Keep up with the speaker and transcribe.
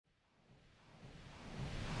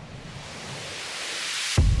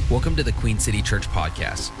Welcome to the Queen City Church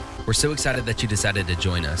Podcast. We're so excited that you decided to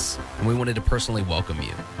join us, and we wanted to personally welcome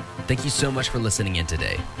you. Thank you so much for listening in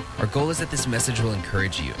today. Our goal is that this message will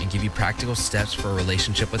encourage you and give you practical steps for a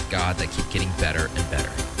relationship with God that keep getting better and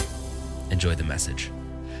better. Enjoy the message.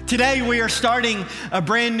 Today we are starting a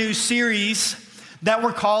brand new series that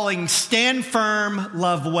we're calling Stand Firm,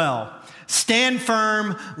 Love Well. Stand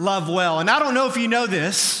Firm, Love Well. And I don't know if you know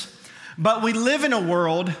this, but we live in a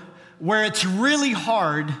world where it's really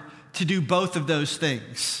hard to do both of those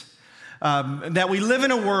things. That we live in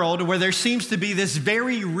a world where there seems to be this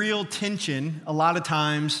very real tension a lot of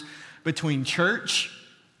times between church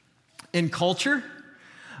and culture.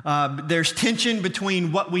 There's tension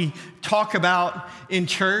between what we talk about in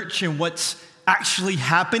church and what's actually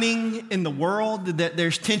happening in the world. That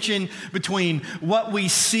there's tension between what we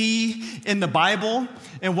see in the Bible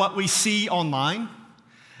and what we see online.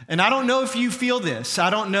 And I don't know if you feel this. I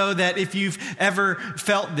don't know that if you've ever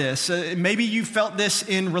felt this. Maybe you felt this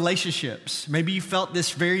in relationships. Maybe you felt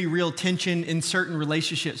this very real tension in certain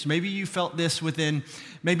relationships. Maybe you felt this within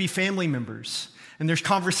maybe family members. And there's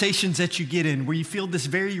conversations that you get in where you feel this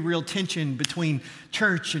very real tension between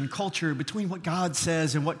church and culture, between what God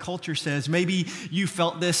says and what culture says. Maybe you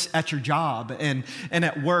felt this at your job and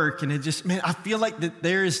at work. And it just, man, I feel like that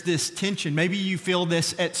there is this tension. Maybe you feel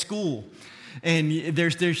this at school. And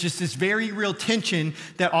there's just this very real tension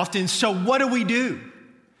that often, so what do we do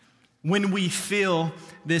when we feel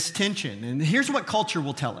this tension? And here's what culture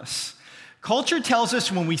will tell us. Culture tells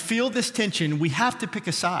us when we feel this tension, we have to pick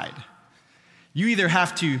a side. You either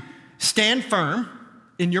have to stand firm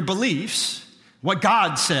in your beliefs, what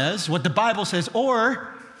God says, what the Bible says,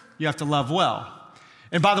 or you have to love well.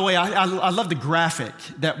 And by the way, I love the graphic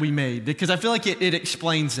that we made because I feel like it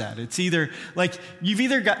explains that. It's either like you've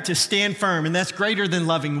either got to stand firm, and that's greater than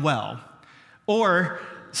loving well, or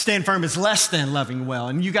stand firm is less than loving well.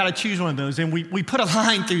 And you got to choose one of those. And we put a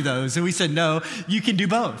line through those, and we said, no, you can do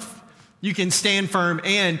both. You can stand firm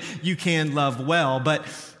and you can love well. But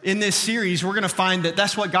in this series, we're going to find that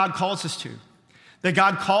that's what God calls us to. That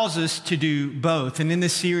God calls us to do both. And in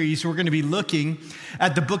this series, we're going to be looking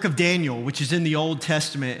at the book of Daniel, which is in the Old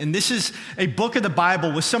Testament. And this is a book of the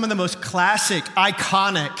Bible with some of the most classic,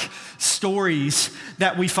 iconic stories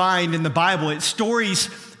that we find in the Bible. It's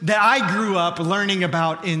stories that I grew up learning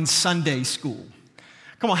about in Sunday school.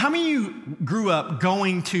 Come on, how many of you grew up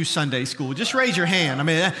going to Sunday school? Just raise your hand. I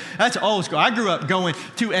mean, that's old school. I grew up going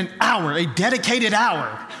to an hour, a dedicated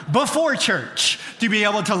hour before church to be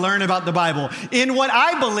able to learn about the Bible in what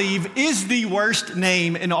I believe is the worst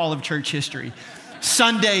name in all of church history,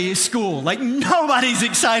 Sunday school. Like nobody's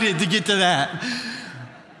excited to get to that.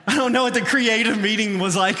 I don't know what the creative meeting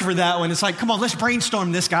was like for that one. It's like, come on, let's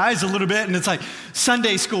brainstorm this, guys, a little bit. And it's like,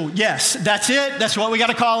 Sunday school. Yes, that's it. That's what we got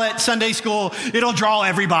to call it, Sunday school. It'll draw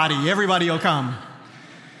everybody. Everybody will come.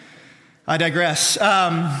 I digress.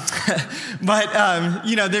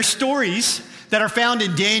 There's stories that are found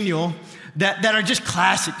in Daniel that are just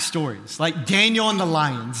classic stories. Like Daniel and the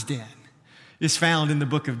lion's den is found in the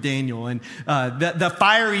book of Daniel. And the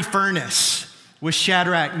fiery furnace with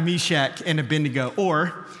Shadrach, Meshach, and Abednego.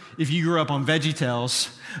 Or, if you grew up on VeggieTales,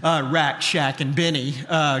 Rack, Shack, and Benny.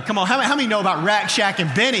 Come on, how many know about Rack, Shack,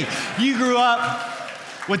 and Benny? You grew up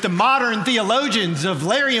with the modern theologians of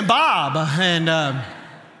Larry and Bob. And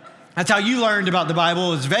that's how you learned about the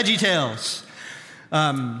Bible, is VeggieTales.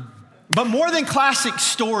 But more than classic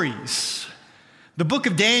stories, the book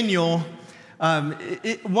of Daniel,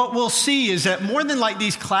 what we'll see is that more than like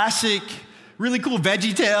these classic really cool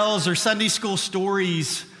VeggieTales or Sunday school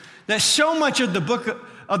stories, that so much of the book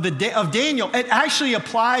of Daniel, it actually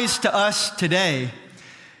applies to us today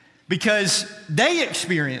because they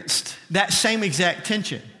experienced that same exact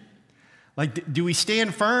tension. Like, do we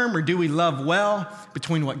stand firm or do we love well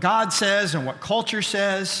between what God says and what culture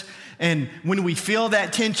says? And when we feel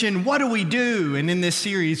that tension, what do we do? And in this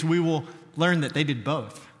series, we will learn that they did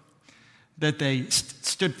both, that they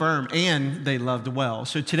stood firm and they loved well.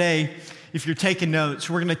 So today, if you're taking notes,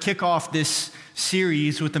 we're going to kick off this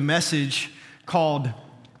series with a message called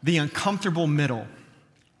The Uncomfortable Middle.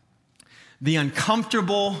 The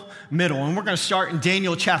Uncomfortable Middle. And we're going to start in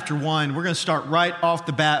Daniel chapter 1. We're going to start right off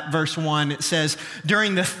the bat, verse 1. It says,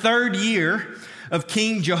 during the third year of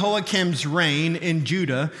King Jehoiakim's reign in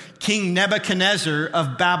Judah, King Nebuchadnezzar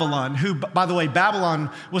of Babylon, who, by the way, Babylon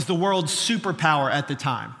was the world's superpower at the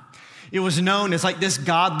time. It was known as like this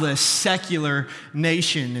godless, secular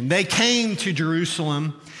nation. And they came to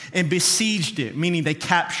Jerusalem and besieged it, meaning they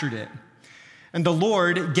captured it. And the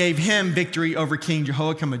Lord gave him victory over King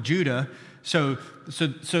Jehoiakim of Judah. So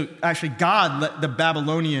actually God let the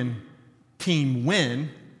Babylonian team win,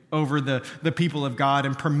 over the people of God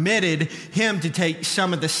and permitted him to take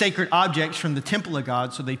some of the sacred objects from the temple of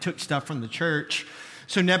God. So they took stuff from the church.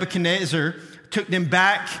 So Nebuchadnezzar took them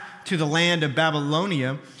back to the land of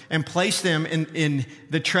Babylonia and placed them in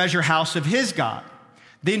the treasure house of his God.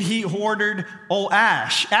 Then he ordered old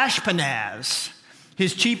Ashpenaz,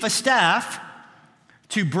 his chief of staff,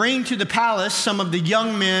 to bring to the palace some of the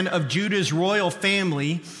young men of Judah's royal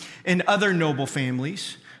family and other noble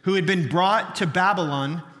families who had been brought to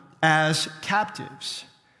Babylon as captives.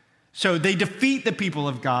 So they defeat the people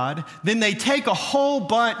of God. Then they take a whole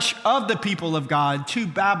bunch of the people of God to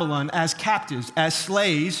Babylon as captives, as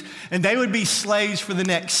slaves, and they would be slaves for the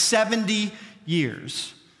next 70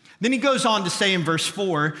 years. Then he goes on to say in verse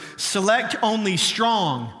 4, select only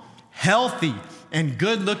strong, healthy, and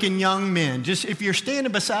good-looking young men. Just if you're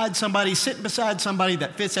standing beside somebody, sitting beside somebody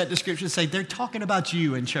that fits that description, say, they're talking about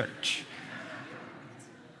you in church.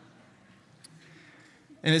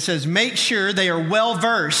 And it says, make sure they are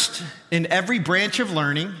well-versed in every branch of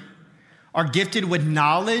learning, are gifted with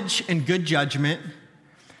knowledge and good judgment,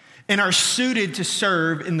 and are suited to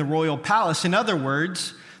serve in the royal palace. In other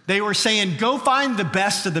words, they were saying, go find the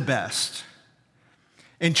best of the best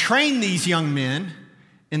and train these young men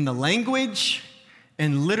in the language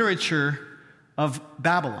and literature of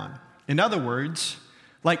Babylon. In other words,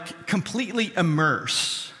 like completely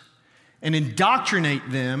immerse and indoctrinate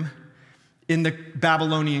them in the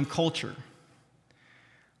Babylonian culture.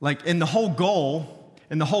 And the whole goal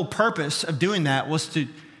and the whole purpose of doing that was to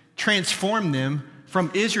transform them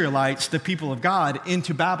from Israelites, the people of God,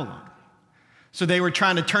 into Babylon. So they were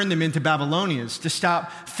trying to turn them into Babylonians, to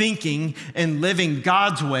stop thinking and living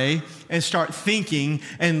God's way and start thinking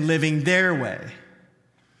and living their way.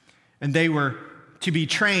 And they were to be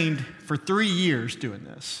trained for 3 years doing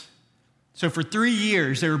this. So for 3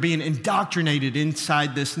 years, they were being indoctrinated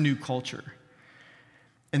inside this new culture.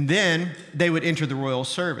 And then they would enter the royal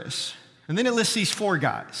service. And then it lists these 4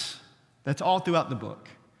 guys. That's all throughout the book.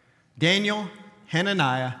 Daniel,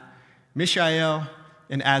 Hananiah, Mishael,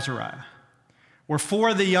 and Azariah were 4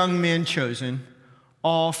 of the young men chosen,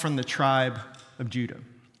 all from the tribe of Judah.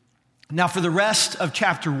 Now for the rest of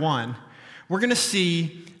chapter 1, we're going to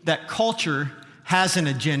see that culture has an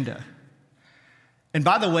agenda. And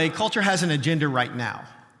by the way, culture has an agenda right now.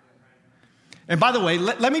 And by the way,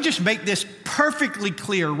 let me just make this perfectly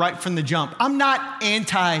clear right from the jump. I'm not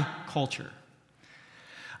anti-culture.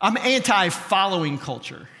 I'm anti-following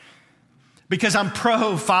culture because I'm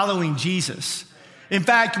pro-following Jesus. In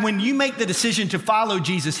fact, when you make the decision to follow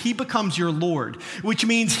Jesus, he becomes your Lord, which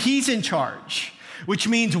means he's in charge, which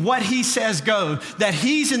means what he says go, that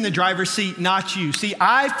he's in the driver's seat, not you. See,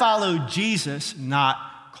 I follow Jesus, not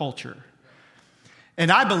culture. And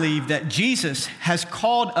I believe that Jesus has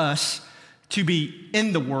called us to be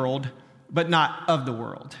in the world, but not of the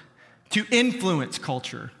world. To influence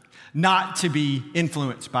culture, not to be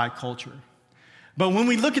influenced by culture. But when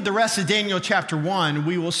we look at the rest of Daniel chapter 1,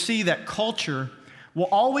 we will see that culture will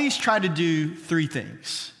always try to do 3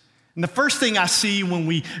 things. And the first thing I see when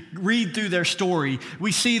we read through their story,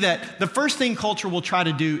 we see that the first thing culture will try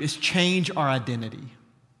to do is change our identity.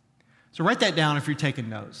 So write that down if you're taking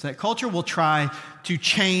notes, that culture will try to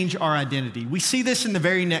change our identity. We see this in the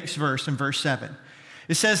very next verse, in verse 7.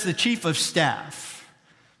 It says the chief of staff,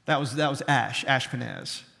 that was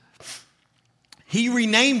Ashpenaz. He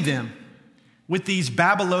renamed them with these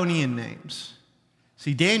Babylonian names.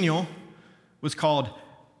 See, Daniel was called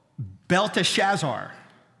Belteshazzar.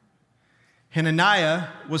 Hananiah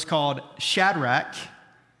was called Shadrach.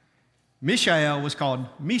 Mishael was called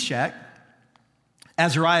Meshach.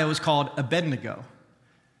 Azariah was called Abednego.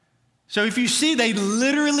 So if you see, they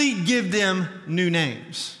literally give them new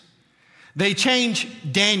names. They change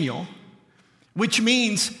Daniel, which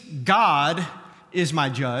means God is my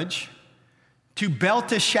judge, to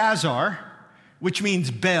Belteshazzar, which means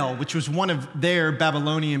Bel, which was one of their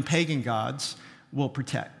Babylonian pagan gods, will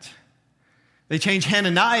protect. They change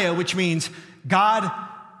Hananiah, which means God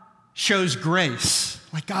shows grace.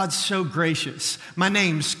 Like God's so gracious. My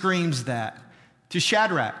name screams that. To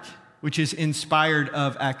Shadrach, which is inspired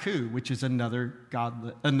of Aku, which is another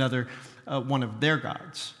one of their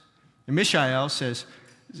gods. And Mishael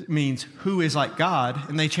means who is like God,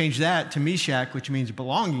 and they change that to Meshach, which means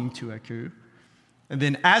belonging to Aku. And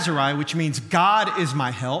then Azariah, which means God is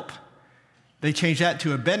my help. They change that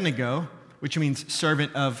to Abednego, which means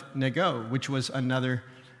servant of Nego, which was another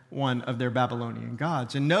one of their Babylonian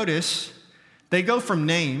gods. And notice, they go from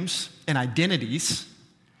names and identities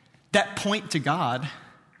that point to God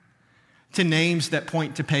to names that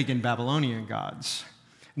point to pagan Babylonian gods.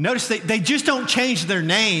 Notice they just don't change their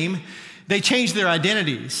name. they change their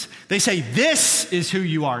identities. They say, this is who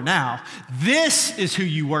you are now. This is who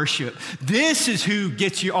you worship. This is who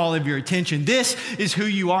gets you all of your attention. This is who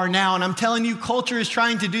you are now. And I'm telling you, culture is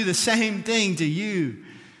trying to do the same thing to you,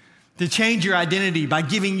 to change your identity by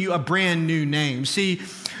giving you a brand new name. See,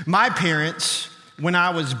 my parents, when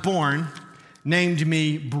I was born, named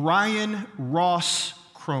me Brian Ross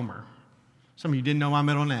Cromer. Some of you didn't know my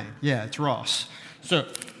middle name. Yeah, it's Ross. So,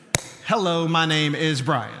 hello, my name is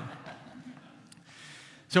Brian.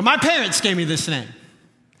 So my parents gave me this name.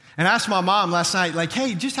 And I asked my mom last night, like,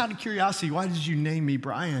 hey, just out of curiosity, why did you name me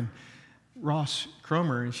Brian Ross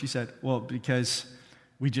Cromer? And she said, well, because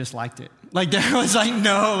we just liked it. Like, there was like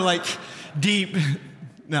no, like, deep,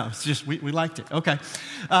 no, it's just, we liked it. Okay.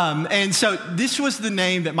 And so this was the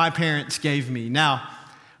name that my parents gave me. Now,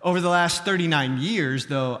 over the last 39 years,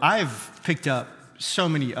 though, I've picked up so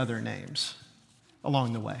many other names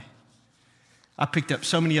along the way. I picked up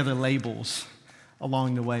so many other labels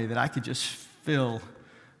along the way that I could just fill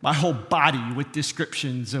my whole body with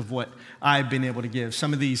descriptions of what I've been able to give.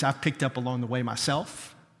 Some of these I've picked up along the way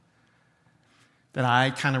myself that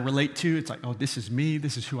I kind of relate to. It's like, oh, this is me,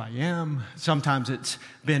 this is who I am. Sometimes it's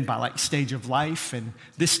been by like stage of life, and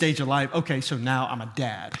this stage of life, okay, so now I'm a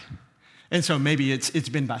dad. And so maybe it's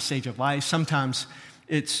been by stage of life. Sometimes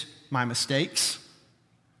it's my mistakes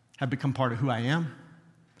have become part of who I am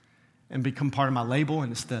and become part of my label,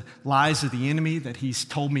 and it's the lies of the enemy that he's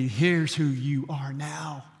told me, here's who you are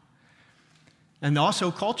now. And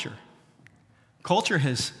also culture. Culture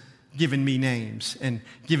has given me names and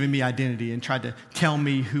given me identity and tried to tell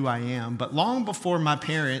me who I am. But long before my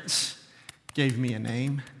parents gave me a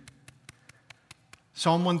name,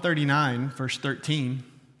 Psalm 139, verse 13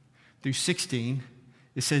 through 16,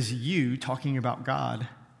 it says, you, talking about God,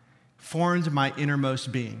 formed my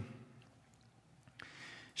innermost being,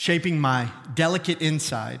 shaping my delicate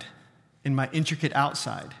inside and my intricate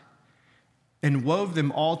outside, and wove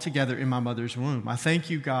them all together in my mother's womb. I thank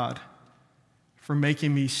you, God, for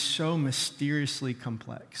making me so mysteriously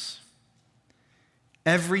complex.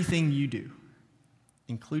 Everything you do,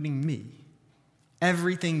 including me,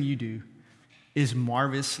 everything you do is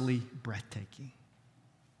marvelously breathtaking.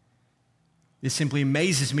 It simply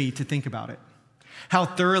amazes me to think about it. How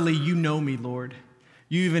thoroughly you know me, Lord.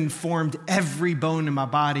 You even formed every bone in my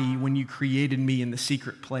body when you created me in the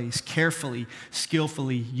secret place. Carefully,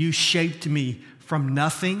 skillfully, you shaped me from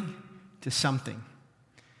nothing to something.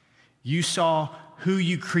 You saw who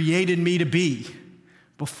you created me to be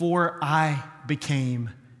before I became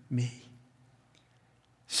me.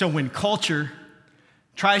 So when culture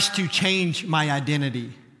tries to change my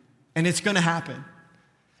identity, and it's going to happen.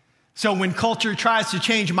 So when culture tries to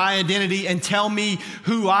change my identity and tell me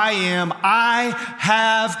who I am, I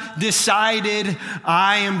have decided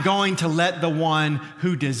I am going to let the one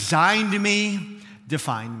who designed me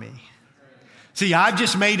define me. See, I've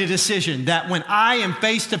just made a decision that when I am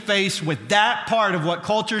face to face with that part of what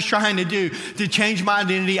culture is trying to do to change my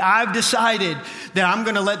identity, I've decided that I'm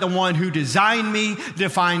going to let the one who designed me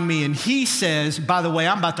define me. And he says, by the way,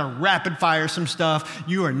 I'm about to rapid fire some stuff.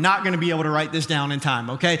 You are not going to be able to write this down in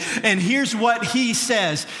time, okay? And here's what he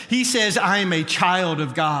says. He says, I am a child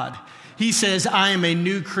of God. He says, I am a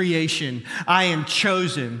new creation. I am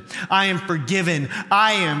chosen. I am forgiven.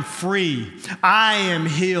 I am free. I am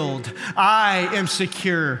healed. I am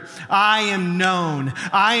secure. I am known.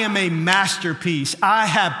 I am a masterpiece. I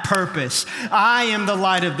have purpose. I am the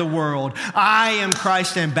light of the world. I am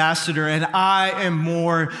Christ's ambassador, and I am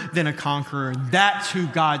more than a conqueror. That's who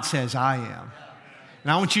God says I am.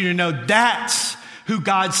 And I want you to know that's who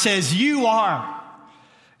God says you are.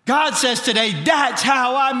 God says today, that's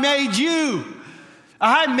how I made you.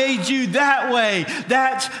 I made you that way.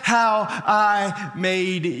 That's how I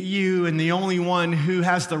made you. And the only one who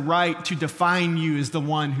has the right to define you is the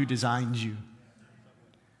one who designed you.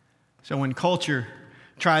 So when culture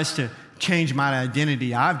tries to change my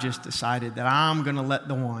identity, I've just decided that I'm going to let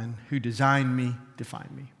the one who designed me define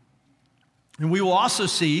me. And we will also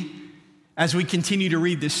see, as we continue to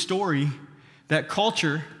read this story, that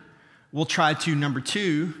culture will try to, number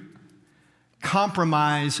two,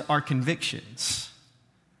 compromise our convictions.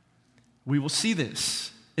 We will see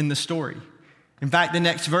this in the story. In fact, the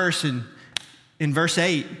next verse, in verse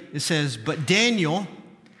 8, it says, but Daniel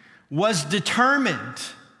was determined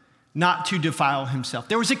not to defile himself.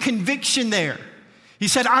 There was a conviction there. He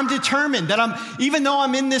said, I'm determined that even though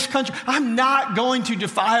I'm in this country, I'm not going to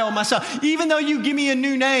defile myself. Even though you give me a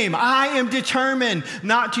new name, I am determined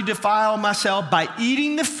not to defile myself by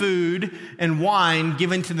eating the food and wine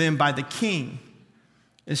given to them by the king.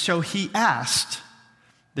 And so he asked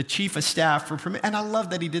the chief of staff for permission. And I love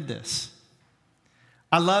that he did this.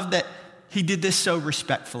 I love that he did this so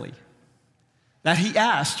respectfully that he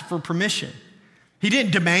asked for permission. He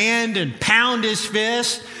didn't demand and pound his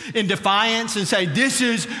fist in defiance and say, this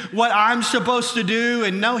is what I'm supposed to do.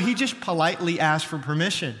 And no, he just politely asked for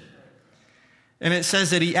permission. And it says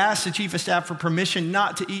that he asked the chief of staff for permission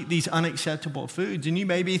not to eat these unacceptable foods. And you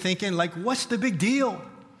may be thinking, like, what's the big deal?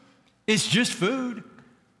 It's just food.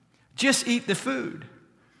 Just eat the food.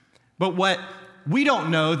 But what we don't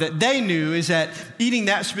know that they knew is that eating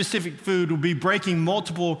that specific food would be breaking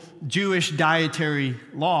multiple Jewish dietary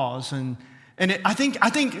laws. I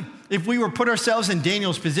think if we were put ourselves in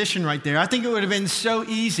Daniel's position right there, I think it would have been so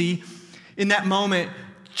easy in that moment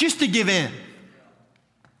just to give in.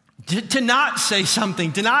 To not say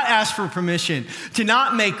something, to not ask for permission, to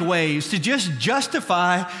not make waves, to just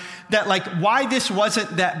justify that, like, why this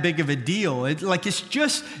wasn't that big of a deal. It's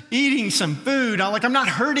just eating some food. I'm not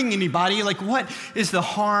hurting anybody. Like, what is the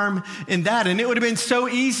harm in that? And it would have been so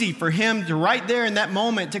easy for him to, right there in that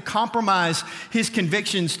moment, to compromise his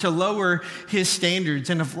convictions, to lower his standards.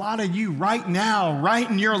 And if a lot of you right now, right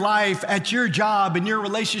in your life, at your job, in your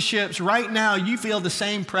relationships, right now, you feel the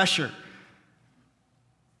same pressure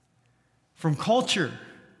from culture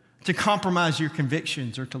to compromise your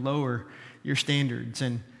convictions or to lower your standards.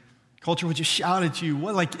 And culture would just shout at you,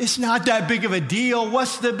 well, like, it's not that big of a deal.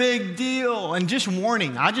 What's the big deal? And just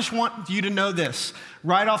warning, I just want you to know this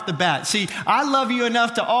right off the bat. See, I love you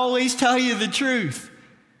enough to always tell you the truth.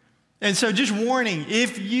 And so just warning,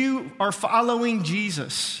 if you are following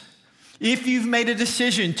Jesus, if you've made a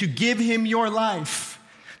decision to give him your life,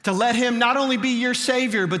 to let him not only be your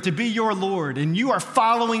Savior, but to be your Lord, and you are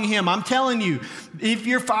following him, I'm telling you, if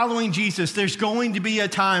you're following Jesus, there's going to be a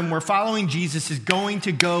time where following Jesus is going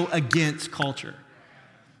to go against culture.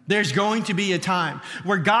 There's going to be a time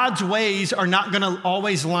where God's ways are not going to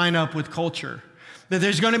always line up with culture. That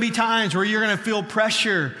there's going to be times where you're going to feel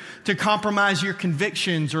pressure to compromise your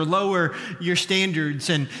convictions or lower your standards.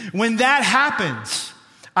 And when that happens,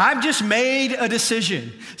 I've just made a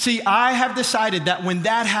decision. See, I have decided that when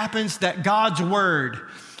that happens, that God's word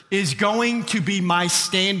is going to be my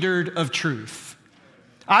standard of truth.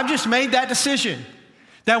 I've just made that decision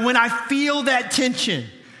that when I feel that tension,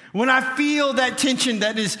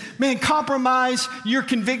 that is, man, compromise your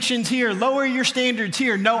convictions here, lower your standards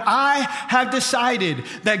here. No, I have decided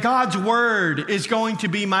that God's word is going to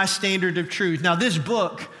be my standard of truth. Now, this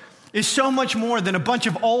book is so much more than a bunch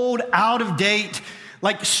of old, out-of-date,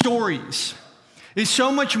 like, stories. It's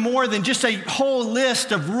so much more than just a whole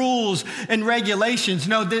list of rules and regulations.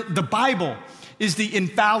 No, the Bible is the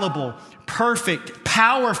infallible, perfect,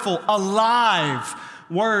 powerful, alive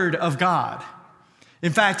word of God.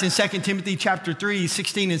 In fact, in 2 Timothy chapter 3,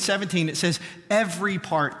 16 and 17, it says every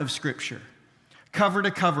part of Scripture, cover to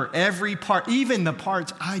cover, every part, even the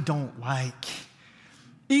parts I don't like,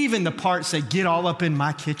 even the parts that get all up in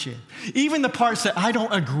my kitchen, even the parts that I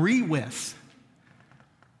don't agree with,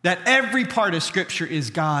 that every part of Scripture is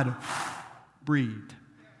God-breathed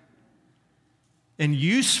and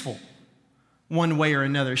useful one way or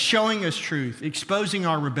another, showing us truth, exposing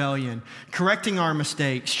our rebellion, correcting our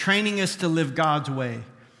mistakes, training us to live God's way.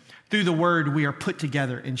 Through the word, we are put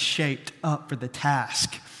together and shaped up for the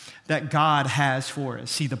task that God has for us.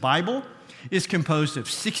 See, the Bible is composed of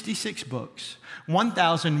 66 books,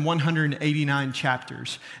 1,189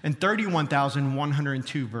 chapters, and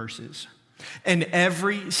 31,102 verses. And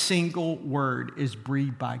every single word is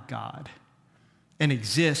breathed by God and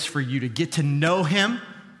exists for you to get to know him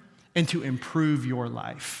and to improve your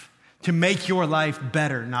life, to make your life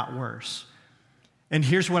better, not worse. And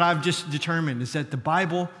here's what I've just determined is that the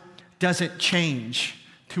Bible doesn't change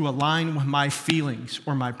to align with my feelings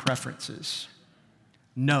or my preferences.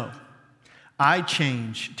 No, I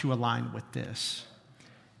change to align with this.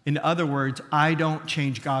 In other words, I don't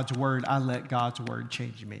change God's word, I let God's word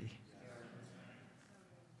change me.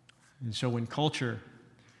 And so when culture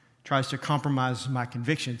tries to compromise my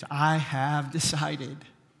convictions, I have decided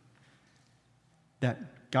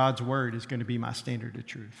that God's word is going to be my standard of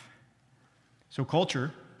truth. So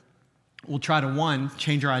culture will try to, 1,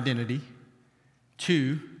 change our identity,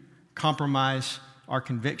 2, compromise our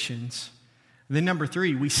convictions. And then number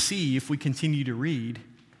 3, we see, if we continue to read,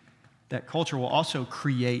 that culture will also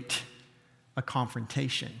create a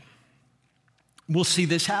confrontation. We'll see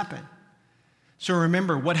this happen. So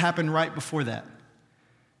remember, what happened right before that?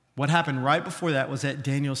 What happened right before that was that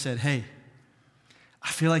Daniel said, hey, I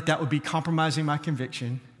feel like that would be compromising my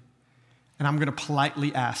conviction, and I'm going to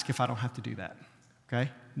politely ask if I don't have to do that, okay?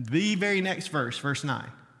 The very next verse, verse 9,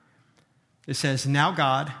 it says, now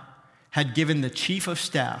God had given the chief of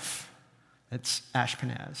staff, that's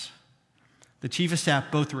Ashpenaz, the chief of staff,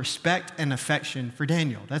 both respect and affection for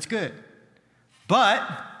Daniel. That's good. But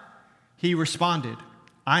he responded,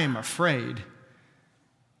 I am afraid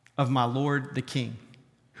of my lord the king,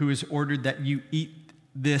 who has ordered that you eat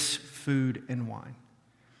this food and wine.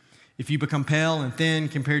 If you become pale and thin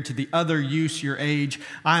compared to the other youths your age,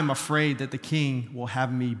 I am afraid that the king will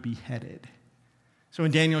have me beheaded. So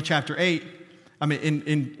in Daniel chapter 8,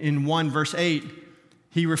 in 1 verse 8,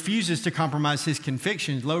 he refuses to compromise his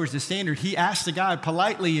convictions, lowers the standard. He asks the guy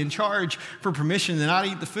politely in charge for permission to not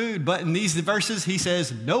eat the food. But in these verses, he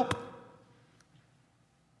says, nope.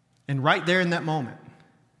 And right there in that moment,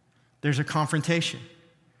 there's a confrontation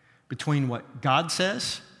between what God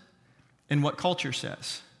says and what culture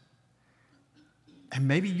says. And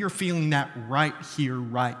maybe you're feeling that right here,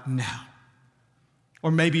 right now.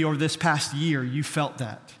 Or maybe over this past year, you felt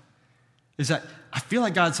that. Is that, I feel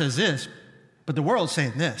like God says this, but the world's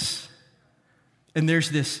saying this. And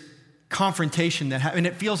there's this confrontation that happens, and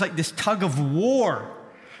it feels like this tug of war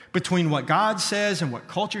between what God says and what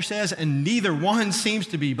culture says, and neither one seems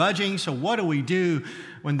to be budging. So what do we do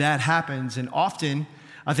when that happens? And often,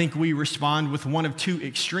 I think we respond with one of two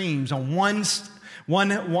extremes. On one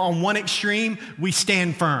extreme, we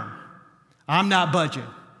stand firm. I'm not budging.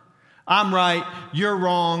 I'm right, you're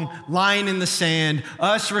wrong, lying in the sand,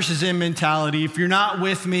 us versus them mentality. If you're not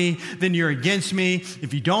with me, then you're against me.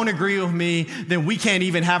 If you don't agree with me, then we can't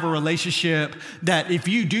even have a relationship. That if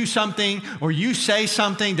you do something or you say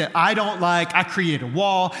something that I don't like, I create a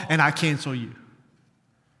wall and I cancel you.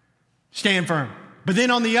 Stand firm. But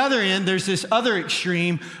then on the other end, there's this other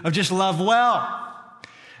extreme of just love well.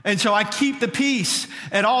 And so I keep the peace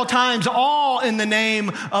at all times, all in the name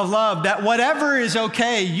of love, that whatever is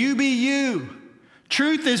okay, you be you.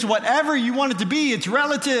 Truth is whatever you want it to be, it's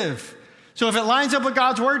relative. So if it lines up with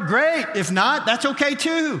God's word, great. If not, that's okay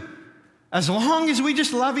too. As long as we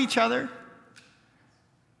just love each other.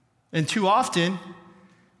 And too often,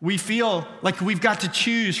 we feel like we've got to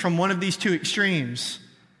choose from one of these two extremes.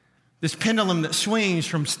 This pendulum that swings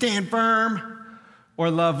from stand firm or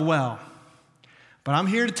love well. But I'm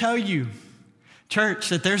here to tell you, church,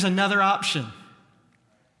 that there's another option.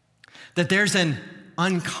 That there's an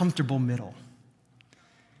uncomfortable middle.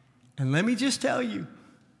 And let me just tell you,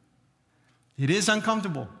 it is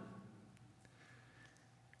uncomfortable.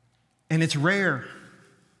 And it's rare.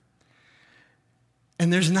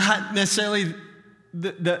 And there's not necessarily,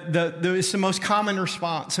 it's the most common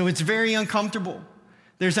response. So it's very uncomfortable.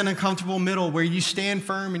 There's an uncomfortable middle where you stand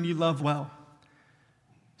firm and you love well.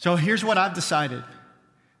 So here's what I've decided,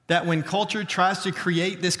 that when culture tries to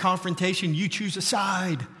create this confrontation, you choose a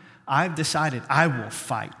side. I've decided I will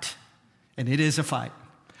fight, and it is a fight.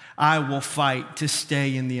 I will fight to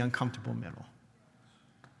stay in the uncomfortable middle.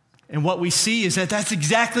 And what we see is that that's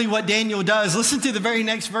exactly what Daniel does. Listen to the very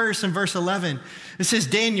next verse in verse 11. It says,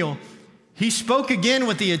 Daniel, he spoke again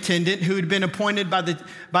with the attendant who had been appointed by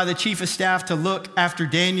the chief of staff to look after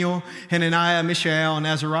Daniel, Hananiah, Mishael, and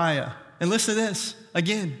Azariah. And listen to this.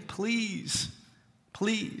 Again, please,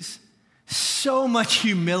 so much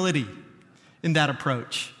humility in that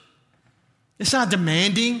approach. It's not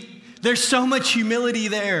demanding. There's so much humility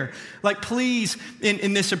there. Like, please,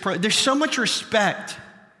 in this approach, there's so much respect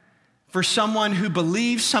for someone who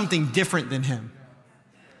believes something different than him.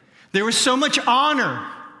 There was so much honor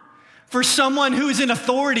for someone who is in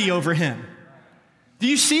authority over him. Do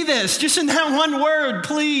you see this? Just in that one word,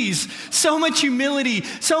 please. So much humility,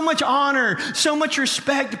 so much honor, so much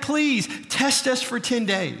respect. Please test us for 10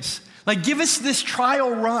 days. Like, give us this trial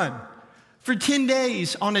run for 10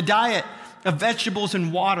 days on a diet of vegetables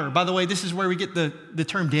and water. By the way, this is where we get the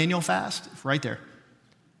term Daniel fast, right there.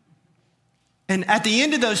 And at the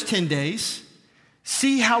end of those 10 days,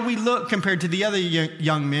 see how we look compared to the other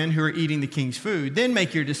young men who are eating the king's food. Then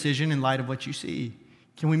make your decision in light of what you see.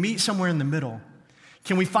 Can we meet somewhere in the middle?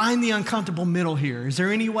 Can we find the uncomfortable middle here? Is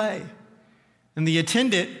there any way? And the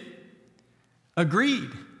attendant agreed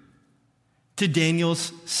to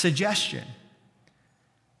Daniel's suggestion.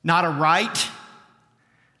 Not a right,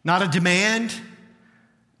 not a demand,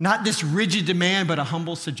 not this rigid demand, but a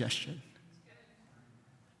humble suggestion.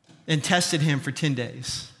 And tested him for 10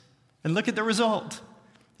 days. And look at the result.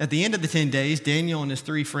 At the end of the 10 days, Daniel and his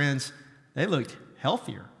 3 friends, they looked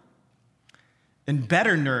healthier and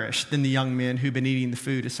better nourished than the young men who'd been eating the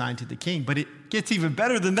food assigned to the king. But it gets even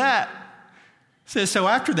better than that. It says, so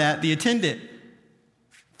after that, the attendant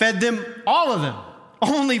fed them, all of them,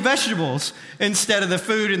 only vegetables instead of the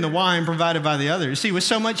food and the wine provided by the others. See, with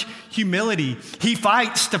so much humility, he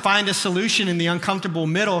fights to find a solution in the uncomfortable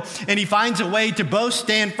middle, and he finds a way to both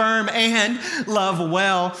stand firm and love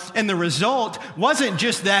well. And the result wasn't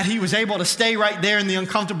just that he was able to stay right there in the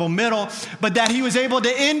uncomfortable middle, but that he was able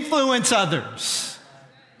to influence others.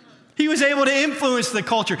 He was able to influence the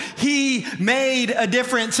culture. He made a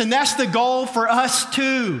difference, and that's the goal for us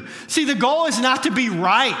too. See, the goal is not to be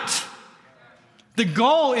right. The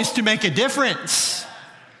goal is to make a difference.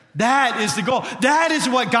 That is the goal. That is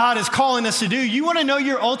what God is calling us to do. You want to know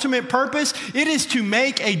your ultimate purpose? It is to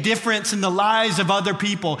make a difference in the lives of other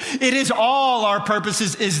people. It is all our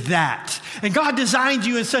purposes is that. And God designed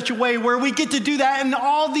you in such a way where we get to do that in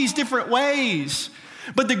all these different ways.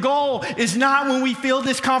 But the goal is not when we feel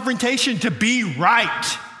this confrontation to be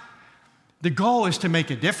right. The goal is to make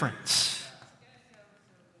a difference.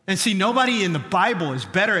 And see, nobody in the Bible is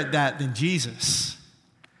better at that than Jesus.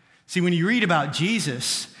 See, when you read about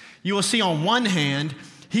Jesus, you will see on one hand,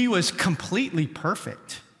 he was completely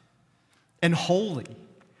perfect and holy.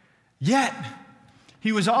 Yet,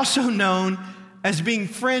 he was also known as being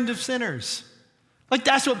friend of sinners. Like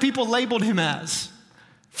that's what people labeled him as.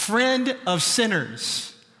 Friend of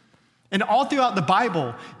sinners. And all throughout the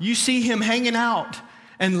Bible, you see him hanging out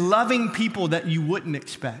and loving people that you wouldn't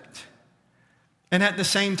expect. And at the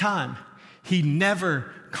same time, he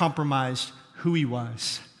never compromised who he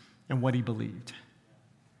was and what he believed.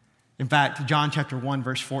 In fact, John chapter 1,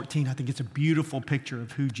 verse 14, I think it's a beautiful picture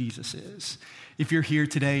of who Jesus is. If you're here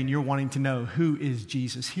today and you're wanting to know who is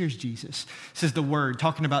Jesus, here's Jesus. It says the word,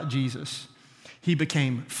 talking about Jesus, he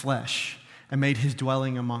became flesh and made his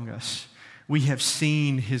dwelling among us. We have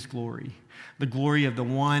seen his glory, the glory of the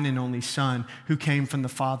one and only Son who came from the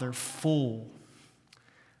Father, full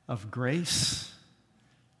of grace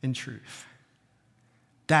and truth.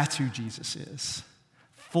 That's who Jesus is.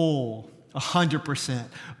 Full, 100%,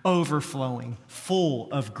 overflowing,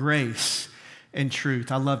 full of grace and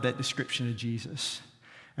truth. I love that description of Jesus.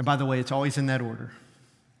 And by the way, it's always in that order.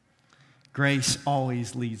 Grace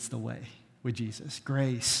always leads the way with Jesus.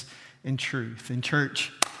 Grace and truth. In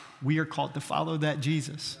church, we are called to follow that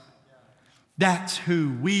Jesus. That's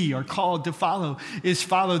who we are called to follow, is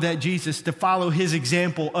follow that Jesus, to follow his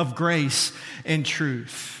example of grace and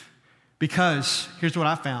truth. Because here's what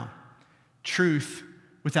I found. Truth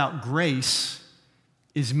without grace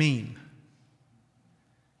is mean.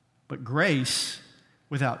 But grace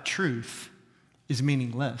without truth is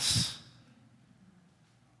meaningless.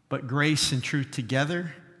 But grace and truth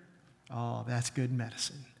together, oh, that's good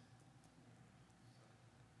medicine.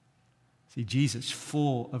 See, Jesus,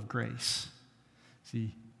 full of grace.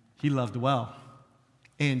 See, he loved well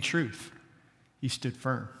and truth. He stood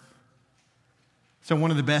firm. So one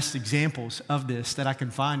of the best examples of this that I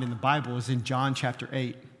can find in the Bible is in John chapter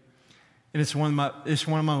 8. And it's one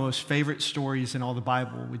of my most favorite stories in all the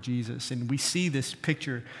Bible with Jesus. And we see this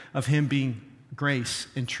picture of him being grace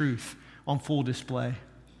and truth on full display.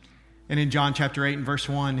 And in John chapter 8 and verse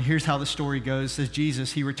 1, here's how the story goes. It says,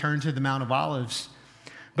 Jesus, he returned to the Mount of Olives.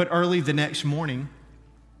 But early the next morning,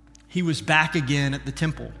 he was back again at the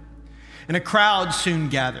temple. And a crowd soon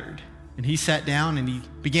gathered. And he sat down and he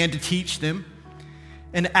began to teach them.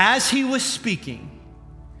 And as he was speaking,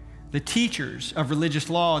 the teachers of religious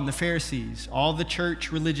law and the Pharisees, all the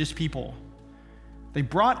church religious people, they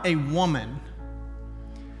brought a woman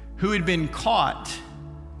who had been caught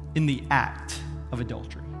in the act of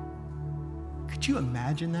adultery. Could you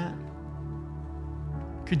imagine that?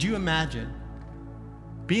 Could you imagine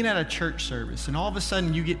being at a church service and all of a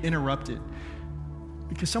sudden you get interrupted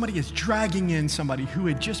because somebody is dragging in somebody who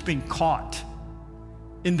had just been caught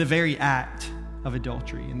in the very act of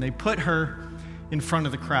adultery, and they put her in front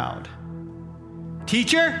of the crowd.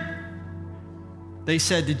 Teacher, they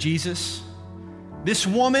said to Jesus, this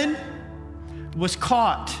woman was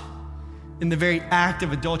caught in the very act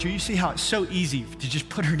of adultery. You see how it's so easy to just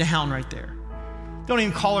put her down right there. Don't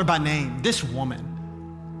even call her by name. This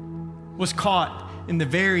woman was caught in the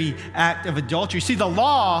very act of adultery. See, the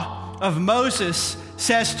law of Moses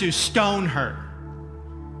says to stone her.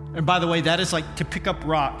 And by the way, that is like to pick up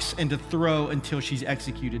rocks and to throw until she's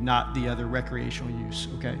executed, not the other recreational use.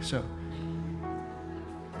 Okay, so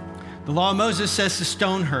the law of Moses says to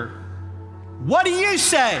stone her. What do you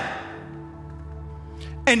say?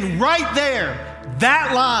 And right there,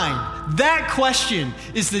 that line, that question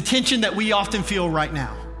is the tension that we often feel right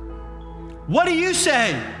now. What do you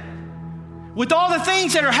say? With all the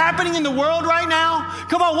things that are happening in the world right now,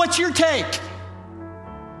 come on, what's your take?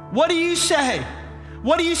 What do you say?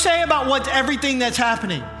 What do you say about everything that's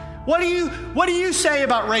happening? What do you say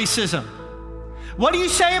about racism? What do you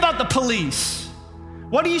say about the police?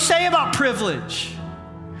 What do you say about privilege?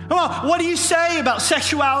 Come on, what do you say about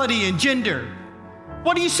sexuality and gender?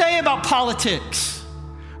 What do you say about politics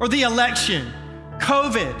or the election,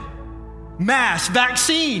 COVID, mask,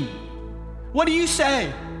 vaccine? What do you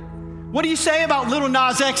say? What do you say about Lil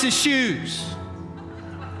Nas X's shoes?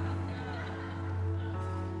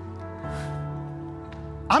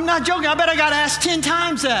 I'm not joking. I bet I got asked 10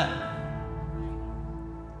 times that.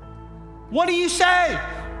 What do you say?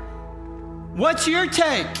 What's your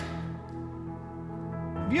take?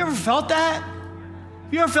 Have you ever felt that?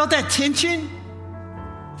 Have you ever felt that tension?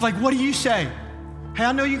 Like, what do you say? Hey,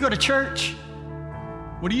 I know you go to church.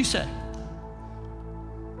 What do you say?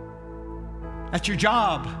 At your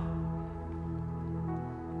job,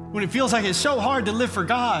 when it feels like it's so hard to live for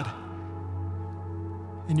God,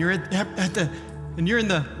 and you're you're in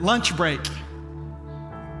the lunch break,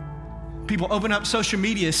 people open up social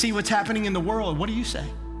media, see what's happening in the world. What do you say?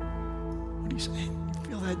 What do you say? You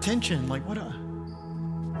feel that tension. Like, what do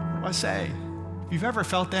I say? If you've ever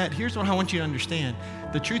felt that, here's what I want you to understand.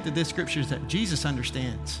 The truth of this scripture is that Jesus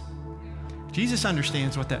understands. Jesus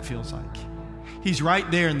understands what that feels like. He's right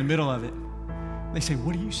there in the middle of it. They say,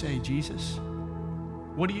 what do you say, Jesus?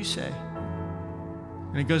 What do you say?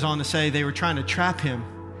 And it goes on to say they were trying to trap him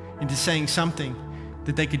into saying something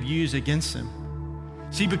that they could use against him.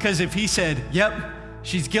 See, because if he said, yep,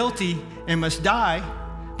 she's guilty and must die,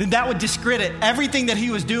 then that would discredit everything that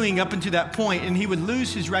he was doing up until that point, and he would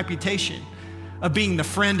lose his reputation of being the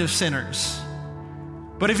friend of sinners.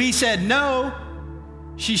 But if he said, no,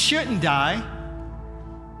 she shouldn't die,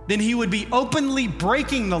 then he would be openly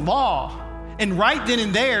breaking the law, and right then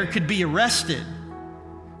and there could be arrested.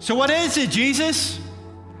 So what is it, Jesus?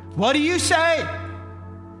 What do you say?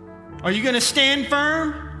 Are you going to stand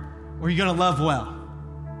firm, or are you going to love well?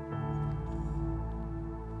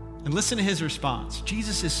 And listen to his response.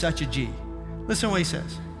 Jesus is such a G. Listen to what he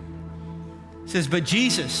says. He says, but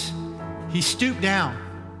Jesus, he stooped down,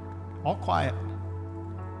 all quiet,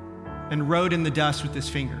 and wrote in the dust with his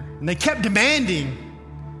finger. And they kept demanding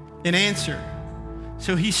an answer.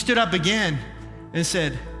 So he stood up again and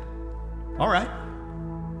said, all right.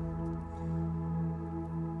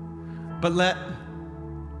 But let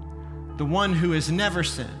the one who has never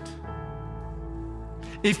sinned,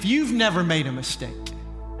 if you've never made a mistake,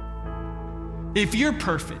 if you're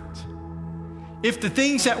perfect, if the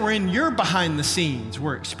things that were in your behind the scenes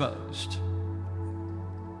were exposed,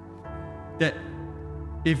 that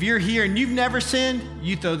if you're here and you've never sinned,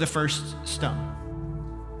 you throw the first stone.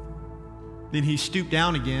 Then he stooped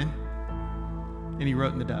down again and he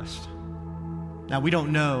wrote in the dust. Now, we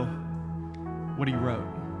don't know what he wrote.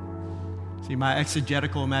 See, my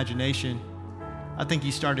exegetical imagination, I think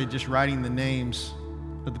he started just writing the names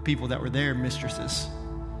of the people that were there, mistresses.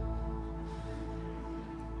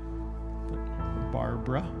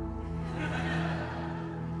 Barbara.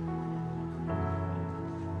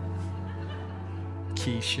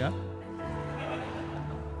 Keisha.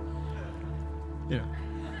 You know.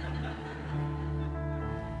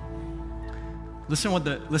 Listen what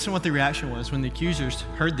the reaction was. When the accusers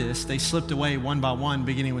heard this, they slipped away one by one,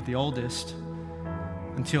 beginning with the oldest,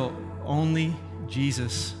 until only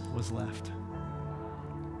Jesus was left.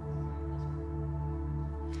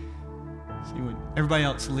 See, when everybody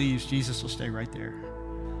else leaves, Jesus will stay right there.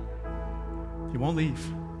 He won't leave.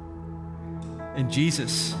 And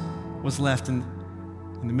Jesus was left in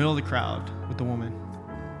the middle of the crowd with the woman.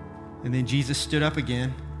 And then Jesus stood up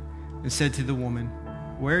again and said to the woman,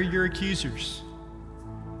 where are your accusers?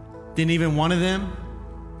 Didn't even one of them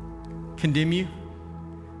condemn you?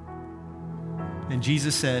 And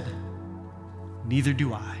Jesus said, neither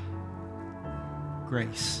do I.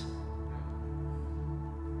 Grace.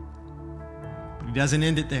 But he doesn't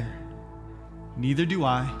end it there. Neither do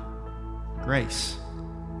I. Grace.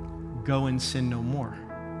 Go and sin no more.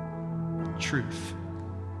 Truth.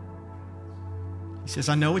 He says,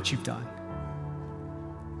 I know what you've done.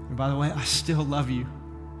 And by the way, I still love you.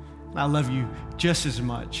 And I love you just as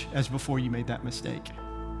much as before you made that mistake.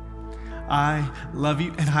 I love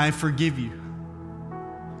you and I forgive you.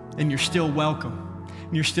 And you're still welcome.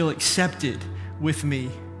 And you're still accepted with me.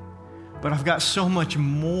 But I've got so much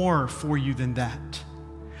more for you than that.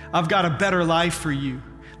 I've got a better life for you.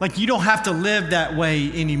 Like, you don't have to live that way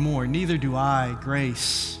anymore. Neither do I.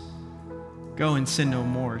 Grace. Go and sin no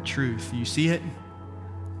more. Truth. You see it?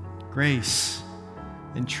 Grace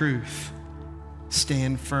and truth.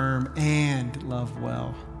 Stand firm and love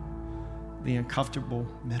well. The uncomfortable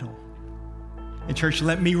middle. And church,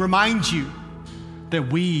 let me remind you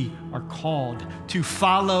that we are called to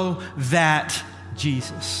follow that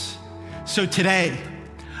Jesus. So today,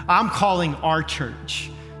 I'm calling our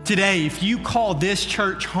church. Today, if you call this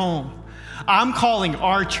church home, I'm calling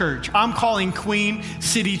our church, I'm calling Queen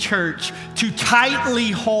City Church to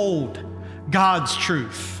tightly hold God's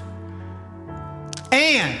truth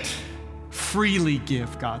and freely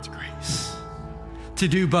give God's grace. To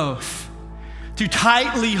do both. to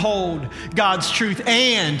tightly hold God's truth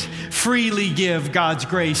and freely give God's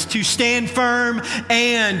grace, to stand firm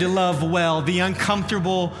and love well, the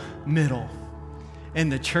uncomfortable middle.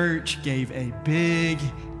 And the church gave a big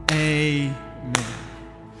amen.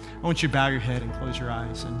 I want you to bow your head and close your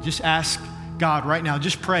eyes and just ask God right now,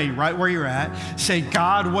 just pray right where you're at. Say,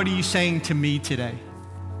 God, what are you saying to me today?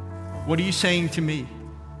 What are you saying to me?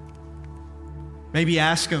 Maybe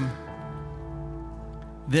ask him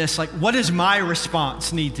this, like, what does my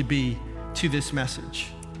response need to be to this message?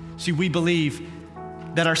 See, we believe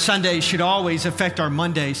that our Sundays should always affect our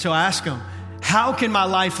Mondays. So ask him, how can my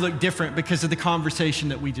life look different because of the conversation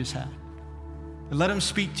that we just had? And let him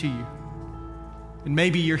speak to you. And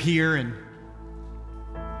maybe you're here and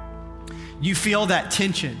you feel that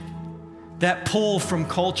tension, that pull from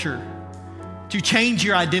culture to change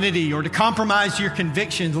your identity or to compromise your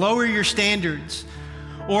convictions, lower your standards.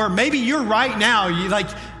 Or maybe you're right now,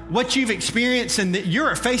 what you've experienced and that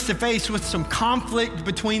you're face to face with some conflict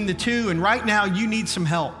between the two, and right now you need some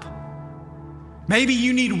help. Maybe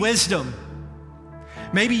you need wisdom.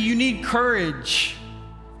 Maybe you need courage.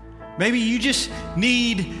 Maybe you just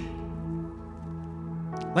need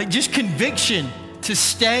just conviction to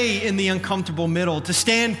stay in the uncomfortable middle, to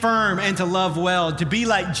stand firm and to love well, to be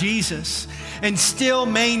like Jesus and still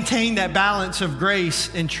maintain that balance of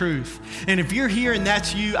grace and truth. And if you're here and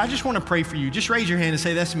that's you, I just want to pray for you. Just raise your hand and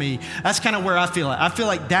say, that's me. That's kind of where I feel at. I feel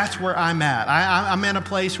like that's where I'm at. I'm in a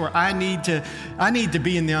place where I need to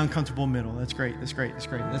be in the uncomfortable middle. That's great. That's great. That's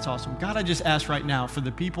great. That's awesome. God, I just ask right now for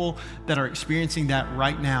the people that are experiencing that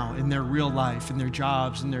right now in their real life, in their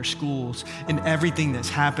jobs, in their schools, in everything that's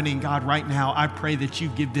happening. God, right now, I pray that you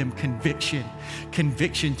give them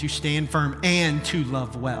conviction to stand firm and to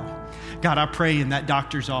love well. God, I pray in that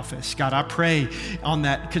doctor's office. God, I pray on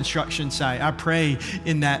that construction site. I pray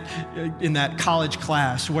in that college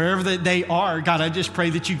class, wherever they are. God, I just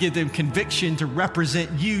pray that you give them conviction to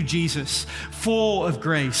represent you, Jesus, full of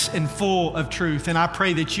grace and full of truth. And I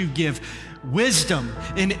pray that you give wisdom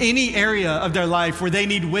in any area of their life where they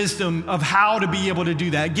need wisdom of how to be able to do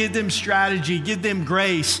that. Give them strategy, give them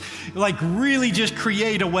grace, really just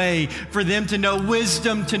create a way for them to know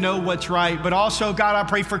wisdom, to know what's right. But also, God, I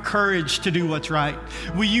pray for courage to do what's right.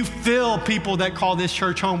 Will you fill people that call this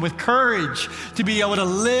church home with courage to be able to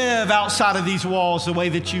live outside of these walls the way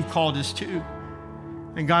that you've called us to?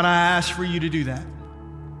 And God, I ask for you to do that.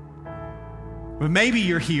 But maybe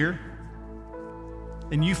you're here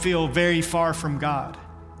and you feel very far from God.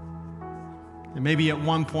 And maybe at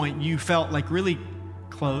one point you felt really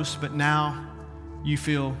close, but now you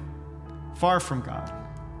feel far from God.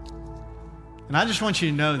 And I just want you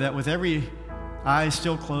to know that with every eye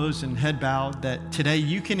still closed and head bowed, that today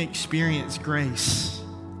you can experience grace.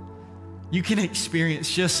 You can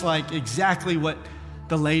experience just exactly what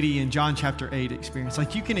the lady in John chapter 8 experienced.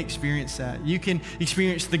 You can experience that. You can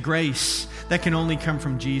experience the grace that can only come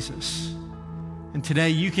from Jesus. And today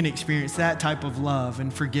you can experience that type of love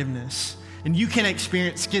and forgiveness. And you can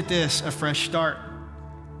experience, get this, a fresh start.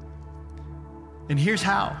 And here's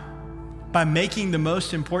how. By making the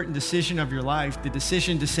most important decision of your life, the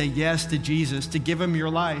decision to say yes to Jesus, to give him your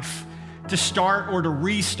life, to start or to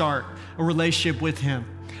restart a relationship with him.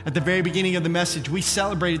 At the very beginning of the message, we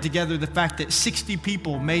celebrated together the fact that 60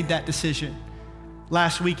 people made that decision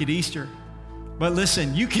last week at Easter. But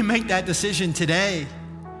listen, you can make that decision today.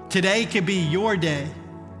 Today could be your day.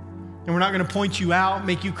 And we're not going to point you out,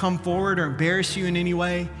 make you come forward, or embarrass you in any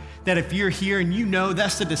way. That if you're here and you know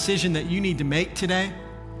that's the decision that you need to make today,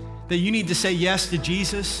 that you need to say yes to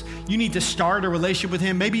Jesus, you need to start a relationship with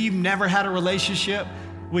him. Maybe you've never had a relationship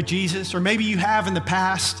with Jesus, or maybe you have in the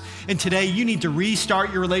past, and today you need to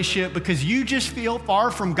restart your relationship because you just feel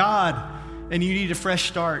far from God and you need a fresh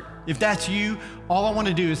start. If that's you, all I want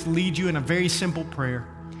to do is lead you in a very simple prayer.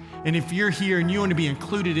 And if you're here and you want to be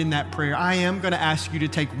included in that prayer, I am going to ask you to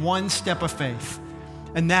take one step of faith.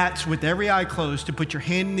 And that's with every eye closed, to put your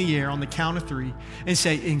hand in the air on the count of 3 and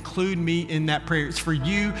say, include me in that prayer. It's for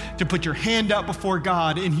you to put your hand up before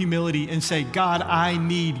God in humility and say, God, I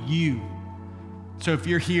need you. So if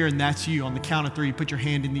you're here and that's you, on the count of 3, put your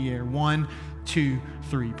hand in the air. 1, 2,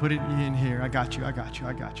 3. Put it in here. I got you. I got you.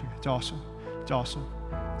 I got you. It's awesome. It's awesome.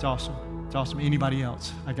 It's awesome. It's awesome. Anybody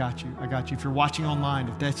else? I got you. I got you. If you're watching online,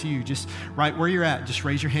 if that's you, just right where you're at, just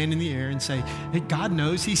raise your hand in the air and say, hey, God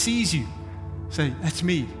knows, he sees you. Say, that's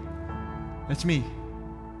me. That's me.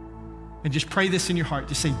 And just pray this in your heart.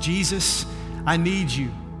 Just say, Jesus, I need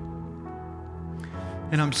you.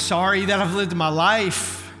 And I'm sorry that I've lived my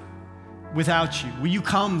life without you. Will you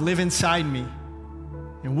come live inside me?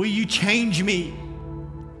 And will you change me?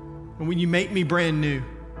 And will you make me brand new?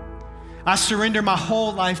 I surrender my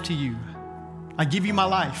whole life to you. I give you my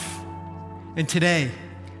life. And today,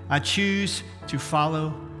 I choose to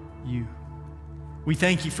follow you. We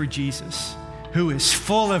thank you for Jesus, who is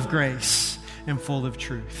full of grace and full of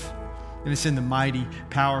truth. And it's in the mighty,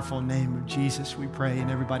 powerful name of Jesus we pray. And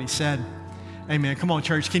everybody said, amen. Come on,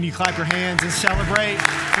 church. Can you clap your hands and celebrate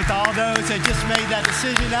with all those that just made that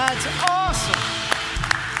decision? That's awesome.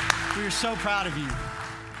 We are so proud of you.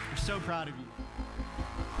 We're so proud of you.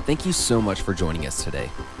 Thank you so much for joining us today.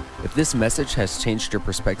 If this message has changed your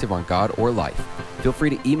perspective on God or life, feel free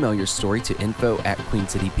to email your story to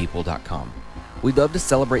info@queencitypeople.com. We'd love to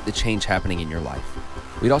celebrate the change happening in your life.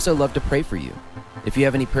 We'd also love to pray for you. If you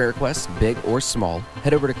have any prayer requests, big or small,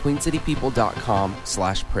 head over to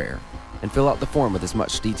queencitypeople.com/prayer and fill out the form with as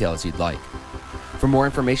much detail as you'd like. For more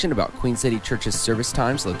information about Queen City Church's service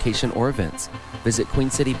times, location, or events, visit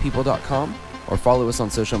queencitypeople.com or follow us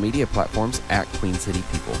on social media platforms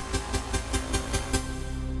 @QueenCityPeople.